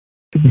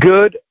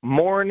Good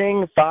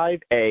morning,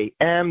 5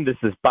 a.m. This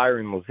is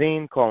Byron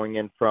Lazine calling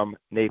in from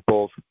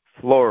Naples,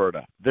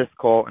 Florida. This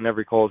call and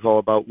every call is all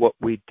about what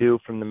we do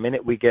from the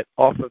minute we get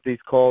off of these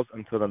calls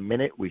until the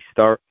minute we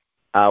start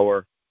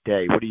our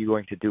day. What are you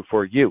going to do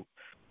for you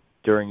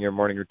during your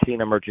morning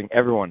routine? I'm urging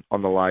everyone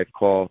on the live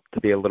call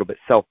to be a little bit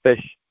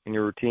selfish in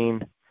your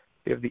routine.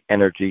 You have the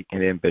energy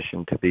and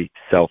ambition to be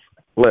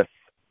selfless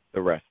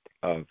the rest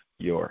of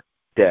your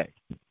day.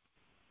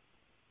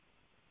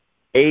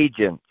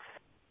 Agents.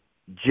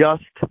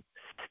 Just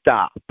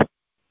stop.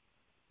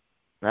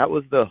 That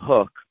was the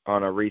hook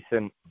on a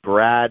recent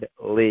Brad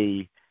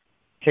Lea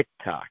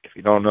TikTok. If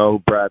you don't know who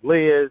Brad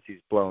Lea is,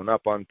 he's blown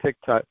up on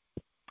TikTok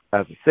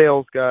as a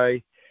sales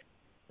guy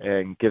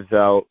and gives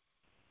out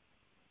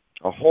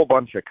a whole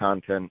bunch of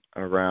content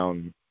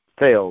around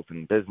sales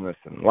and business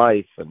and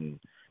life, and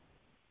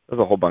there's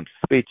a whole bunch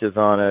of speeches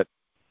on it.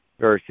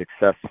 Very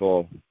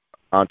successful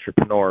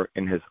entrepreneur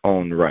in his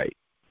own right.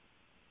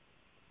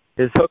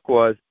 His hook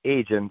was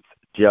agents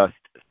just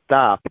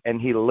stop, and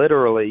he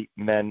literally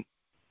meant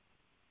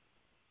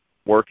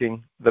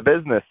working the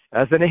business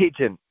as an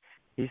agent.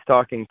 He's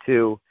talking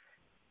to,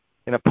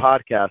 in a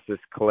podcast,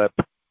 this clip,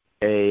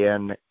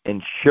 an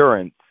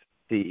insurance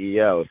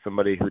CEO,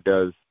 somebody who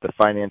does the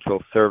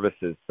financial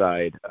services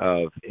side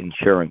of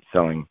insurance,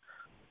 selling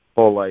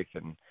whole life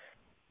and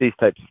these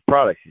types of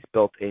products. He's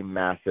built a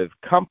massive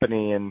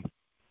company, and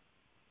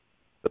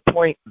the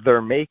point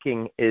they're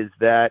making is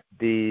that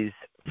these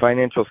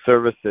financial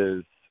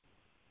services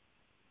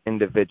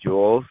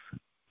individuals,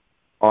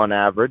 on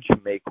average,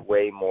 make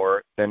way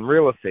more than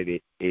real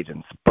estate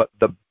agents. But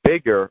the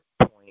bigger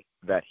point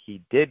that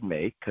he did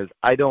make, because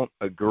I don't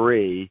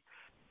agree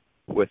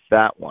with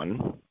that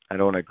one, I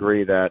don't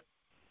agree that,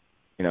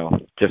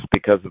 just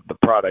because of the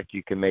product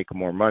you can make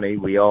more money.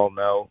 We all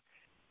know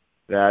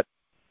that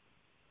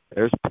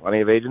there's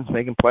plenty of agents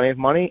making plenty of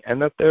money,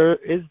 and that there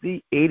is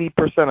the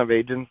 80% of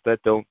agents that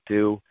don't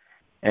do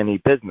any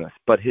business.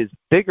 But his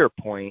bigger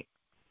point,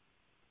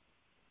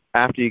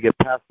 after you get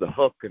past the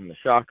hook and the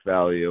shock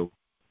value,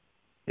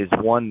 is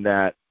one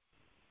that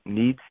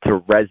needs to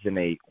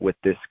resonate with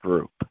this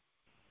group.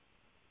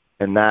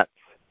 And that's,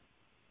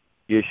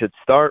 you should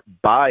start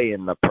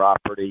buying the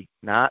property,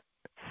 not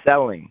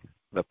selling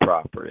the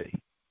property.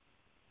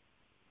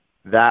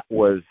 That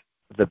was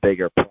the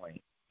bigger point.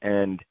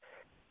 And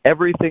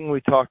everything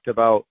we talked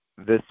about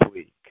this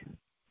week,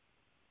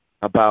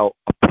 about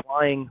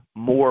applying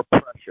more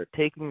pressure,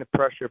 taking the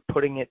pressure,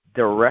 putting it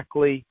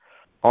directly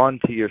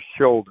onto your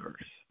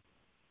shoulders,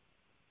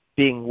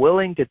 being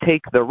willing to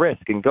take the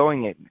risk and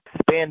going and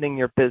expanding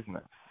your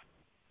business,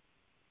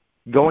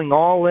 going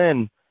all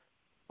in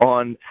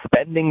on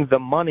spending the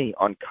money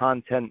on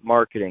content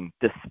marketing,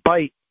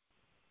 despite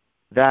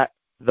that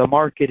the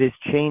market is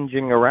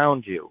changing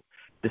around you,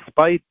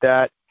 despite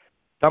that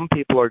some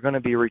people are going to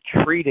be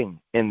retreating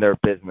in their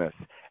business.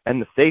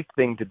 And the safe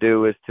thing to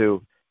do is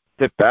to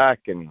sit back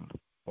and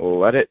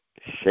let it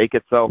shake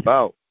itself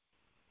out.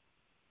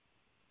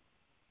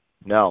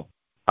 No,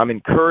 I'm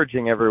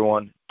encouraging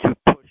everyone to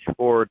push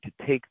forward,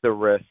 to take the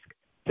risk,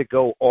 to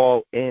go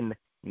all in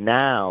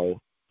now,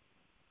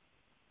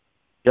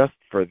 just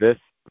for this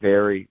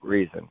very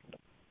reason.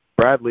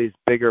 Brad Lea's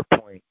bigger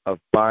point of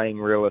buying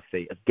real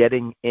estate, of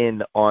getting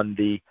in on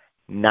the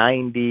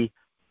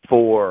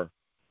 94,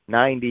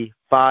 95%,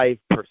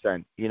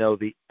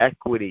 the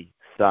equity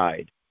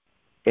side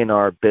in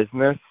our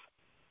business,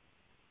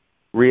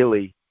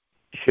 really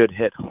should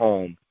hit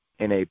home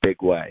in a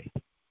big way.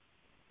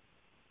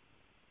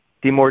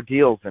 See more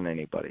deals than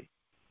anybody.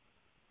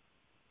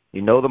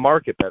 You know the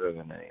market better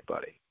than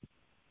anybody.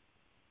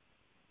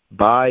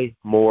 Buy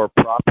more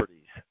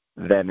properties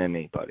than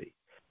anybody.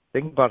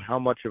 Think about how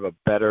much of a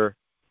better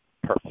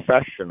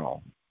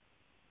professional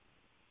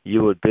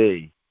you would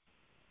be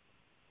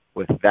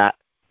with that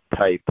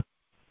type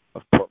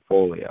of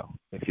portfolio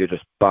if you're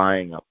just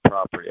buying up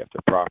property after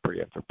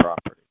property after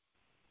property.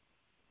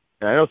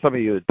 And I know some of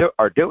you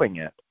are doing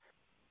it,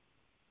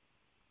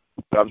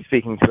 but I'm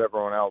speaking to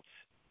everyone else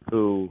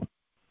who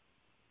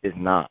is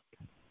not.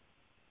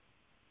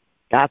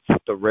 That's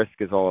what the risk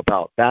is all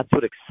about. That's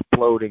what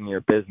exploding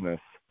your business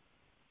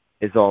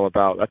is all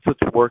about. That's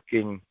what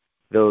working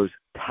those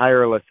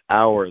tireless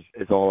hours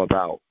is all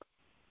about,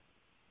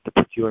 to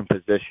put you in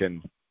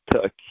position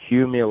to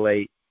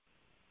accumulate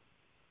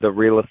the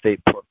real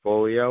estate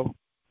portfolio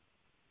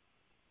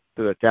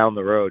so that down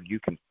the road you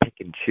can pick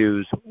and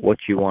choose what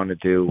you want to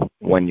do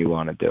when you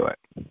want to do it.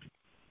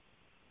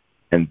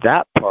 And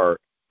that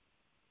part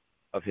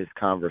of his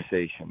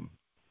conversation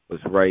was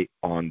right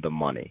on the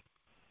money.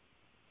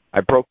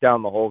 I broke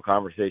down the whole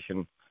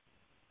conversation.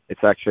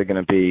 It's actually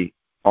going to be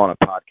on a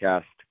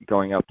podcast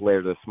going up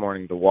later this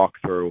morning, the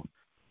walkthrough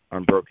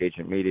on Broke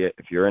Agent Media.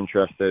 If you're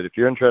interested,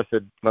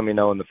 let me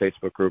know in the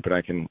Facebook group, and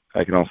I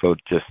can also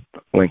just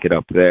link it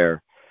up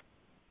there.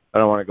 I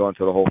don't want to go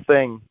into the whole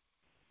thing,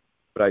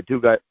 but I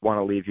do want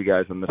to leave you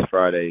guys on this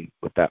Friday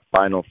with that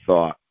final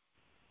thought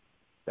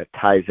that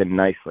ties in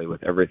nicely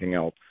with everything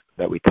else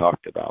that we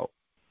talked about.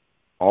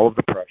 All of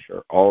the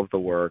pressure, all of the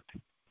work,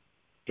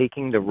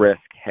 taking the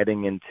risk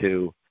heading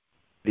into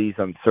these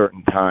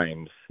uncertain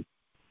times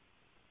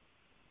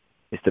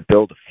is to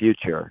build a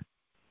future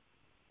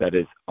that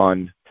is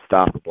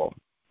unstoppable,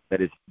 that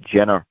is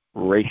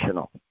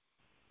generational.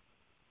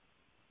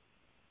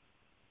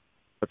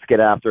 Let's get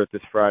after it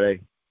this Friday.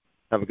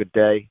 Have a good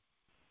day.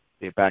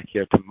 See you back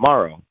here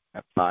tomorrow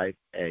at 5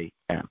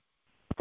 a.m.